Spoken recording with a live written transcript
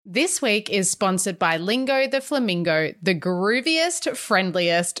This week is sponsored by Lingo the Flamingo, the grooviest,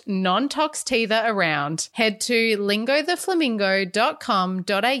 friendliest, non-tox teether around. Head to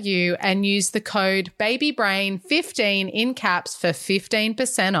lingotheflamingo.com.au and use the code BABYBRAIN15 in caps for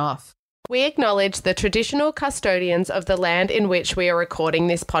 15% off. We acknowledge the traditional custodians of the land in which we are recording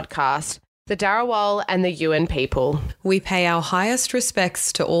this podcast, the Darawal and the Yuin people. We pay our highest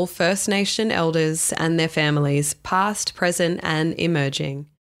respects to all First Nation elders and their families, past, present and emerging.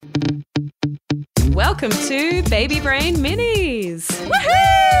 Welcome to Baby Brain Minis.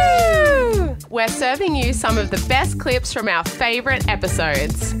 Woohoo! We're serving you some of the best clips from our favourite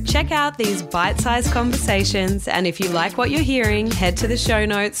episodes. Check out these bite-sized conversations, and if you like what you're hearing, head to the show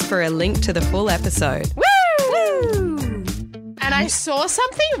notes for a link to the full episode. Woo! And I saw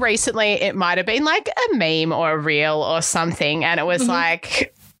something recently, it might have been like a meme or a reel or something, and it was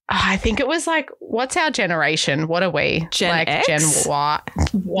like, I think it was like, what's our generation? What are we? Gen X? Gen Y.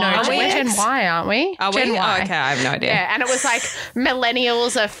 No, we're Gen Y, aren't we? Are Gen we? Y. Oh, okay, I have no idea. Yeah, and it was like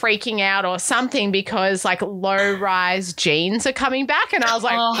millennials are freaking out or something because like low-rise jeans are coming back, and I was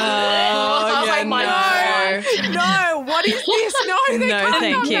like, no, what is this? No, they can't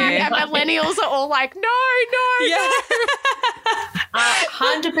thank come you. back. And millennials are all like, no.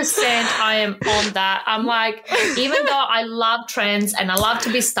 100% I am on that. I'm like, even though I love trends and I love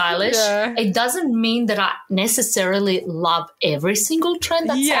to be stylish, it doesn't mean that I necessarily love every single trend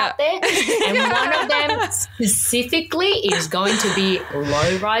that's out there. And one of them specifically is going to be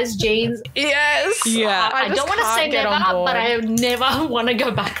low-rise jeans. Yes. Yeah. I don't want to say never, but I never want to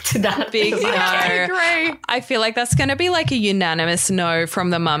go back to that. Big no. I agree. I feel like that's going to be like a unanimous no from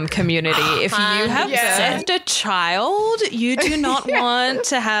the mum community. If you have birthed a child, you do not want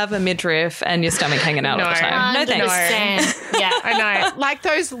to have a midriff and your stomach hanging out all the time. No thanks. Yeah, I know. Like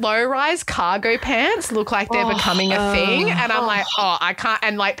those low-rise cargo pants look like they're becoming a thing, and I'm like, I can't.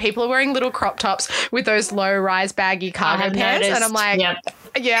 And like people are wearing little crop tops with those low-rise baggy cargo pants, and I'm like,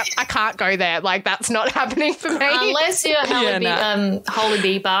 I can't go there. Like that's not happening for me. Unless you're Holly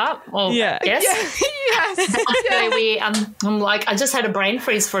Bieber. Or, yes. I'm like, I just had a brain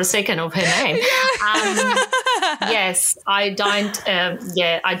freeze for a second of her name. Yes, I don't.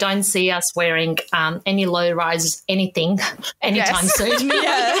 I don't see us wearing any low-rise anything anytime soon.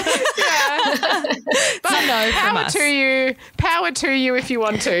 But no power to you. Power to you if you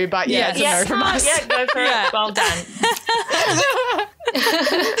want to. But it's a no from us. Yeah, go for it. Well done.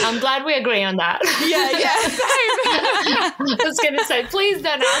 I'm glad we agree on that. Same. I was going to say, please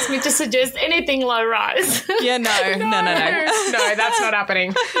don't ask me to suggest anything low-rise. No, that's not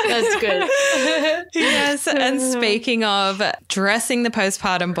happening. That's good. Yes, and speaking of dressing the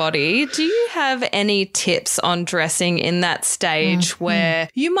postpartum body, do you have any tips on dressing in that stage where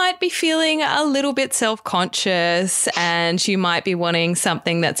you might be feeling a little bit self-conscious and you might be wanting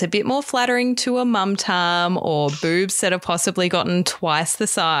something that's a bit more flattering to a mum tum or boobs that have possibly gotten twice the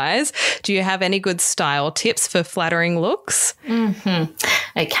size? Do you have any good style tips for flattering looks?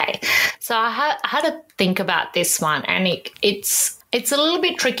 Okay. So I had to think about this one, and it's a little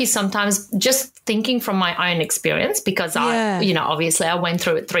bit tricky sometimes just thinking from my own experience because obviously I went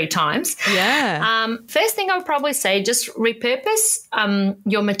through it 3 times. First thing I would probably say, just repurpose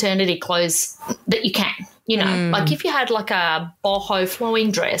your maternity clothes that you can. You know, like if you had like a boho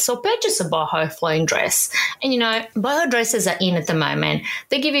flowing dress or purchase a boho flowing dress, and, boho dresses are in at the moment.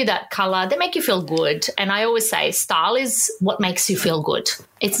 They give you that color. They make you feel good. And I always say style is what makes you feel good.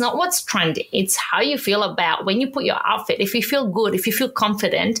 It's not what's trendy. It's how you feel about when you put your outfit. If you feel good, if you feel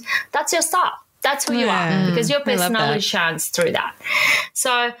confident, that's your style. That's who you are because your personality shines through that.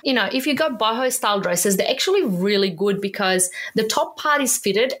 So, if you got boho style dresses, they're actually really good because the top part is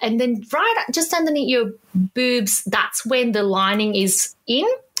fitted and then right just underneath your boobs, that's when the lining is in.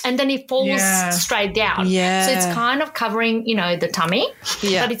 And then it falls straight down. So it's kind of covering, the tummy,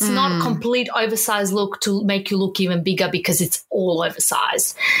 but it's not a complete oversized look to make you look even bigger because it's all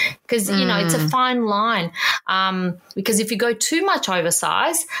oversized. Because, it's a fine line. Because if you go too much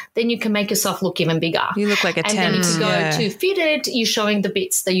oversized, then you can make yourself look even bigger. You look like a tent. And then if you go too fitted, you're showing the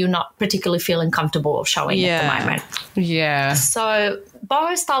bits that you're not particularly feeling comfortable showing at the moment. Yeah. So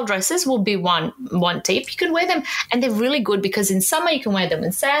boho style dresses will be one tip. You can wear them, and they're really good because in summer you can wear them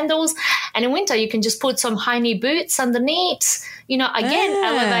in sandals, and in winter you can just put some high knee boots underneath.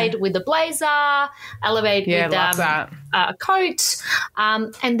 Elevate with the blazer, elevate with a coat,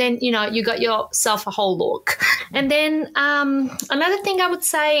 and then you got yourself a whole look. And then another thing I would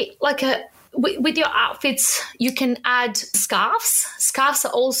say, like with your outfits, you can add scarves. Scarves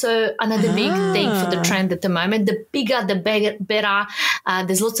are also another big thing for the trend at the moment. The bigger, the better.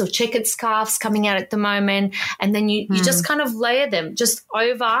 There's lots of checkered scarves coming out at the moment. And then you just kind of layer them just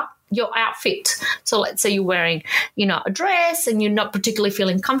over your outfit. So let's say you're wearing, a dress and you're not particularly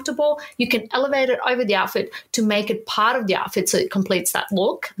feeling comfortable, you can elevate it over the outfit to make it part of the outfit so it completes that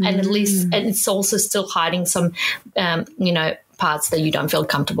look. And at least, and it's also still hiding some, parts that you don't feel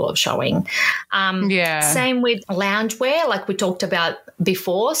comfortable of showing. Same with loungewear, like we talked about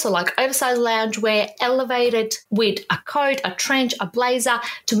before. So like oversized loungewear, elevated with a coat, a trench, a blazer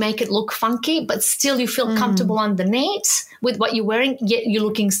to make it look funky, but still you feel comfortable underneath with what you're wearing, yet you're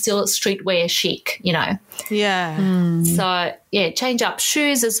looking still streetwear chic, Yeah. So, change up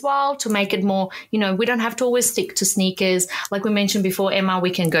shoes as well to make it more, we don't have to always stick to sneakers. Like we mentioned before, Emma,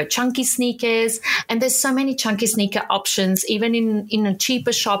 we can go chunky sneakers. And there's so many chunky sneaker options, even in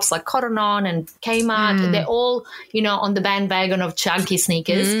cheaper shops like Cotton On and Kmart. They're all, on the bandwagon of chunky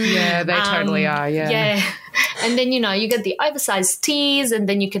sneakers. Yeah, they totally are, Yeah. And then, you get the oversized tees and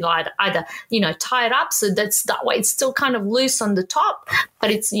then you can either, tie it up. So that way it's still kind of loose on the top,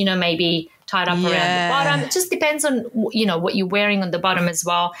 but it's, maybe tied up around the bottom. It just depends on, what you're wearing on the bottom as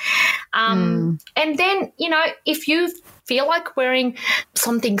well. And then, if you feel like wearing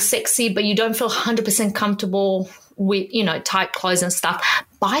something sexy but you don't feel 100% comfortable with, tight clothes and stuff,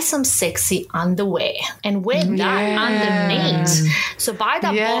 buy some sexy underwear and wear that underneath. So buy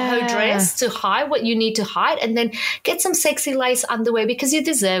that boho dress to hide what you need to hide and then get some sexy lace underwear because you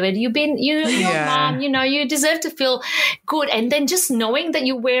deserve it. You're mom, you deserve to feel good. And then just knowing that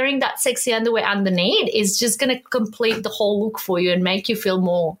you're wearing that sexy underwear underneath is just going to complete the whole look for you and make you feel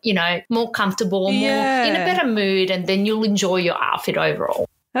more, more comfortable, more in a better mood, and then you'll enjoy your outfit overall.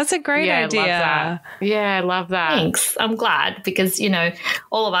 That's a great idea. I love that. Yeah, I love that. Thanks. I'm glad because,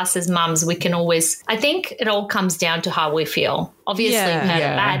 all of us as mums, we can always, I think it all comes down to how we feel. Obviously, we had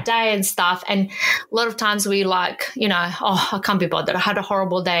a bad day and stuff. And a lot of times we like, I can't be bothered. I had a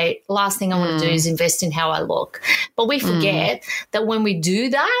horrible day. Last thing I want to do is invest in how I look. But we forget that when we do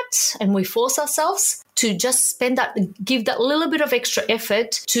that and we force ourselves to just give that little bit of extra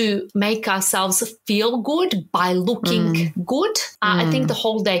effort to make ourselves feel good by looking good, I think the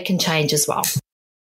whole day can change as well.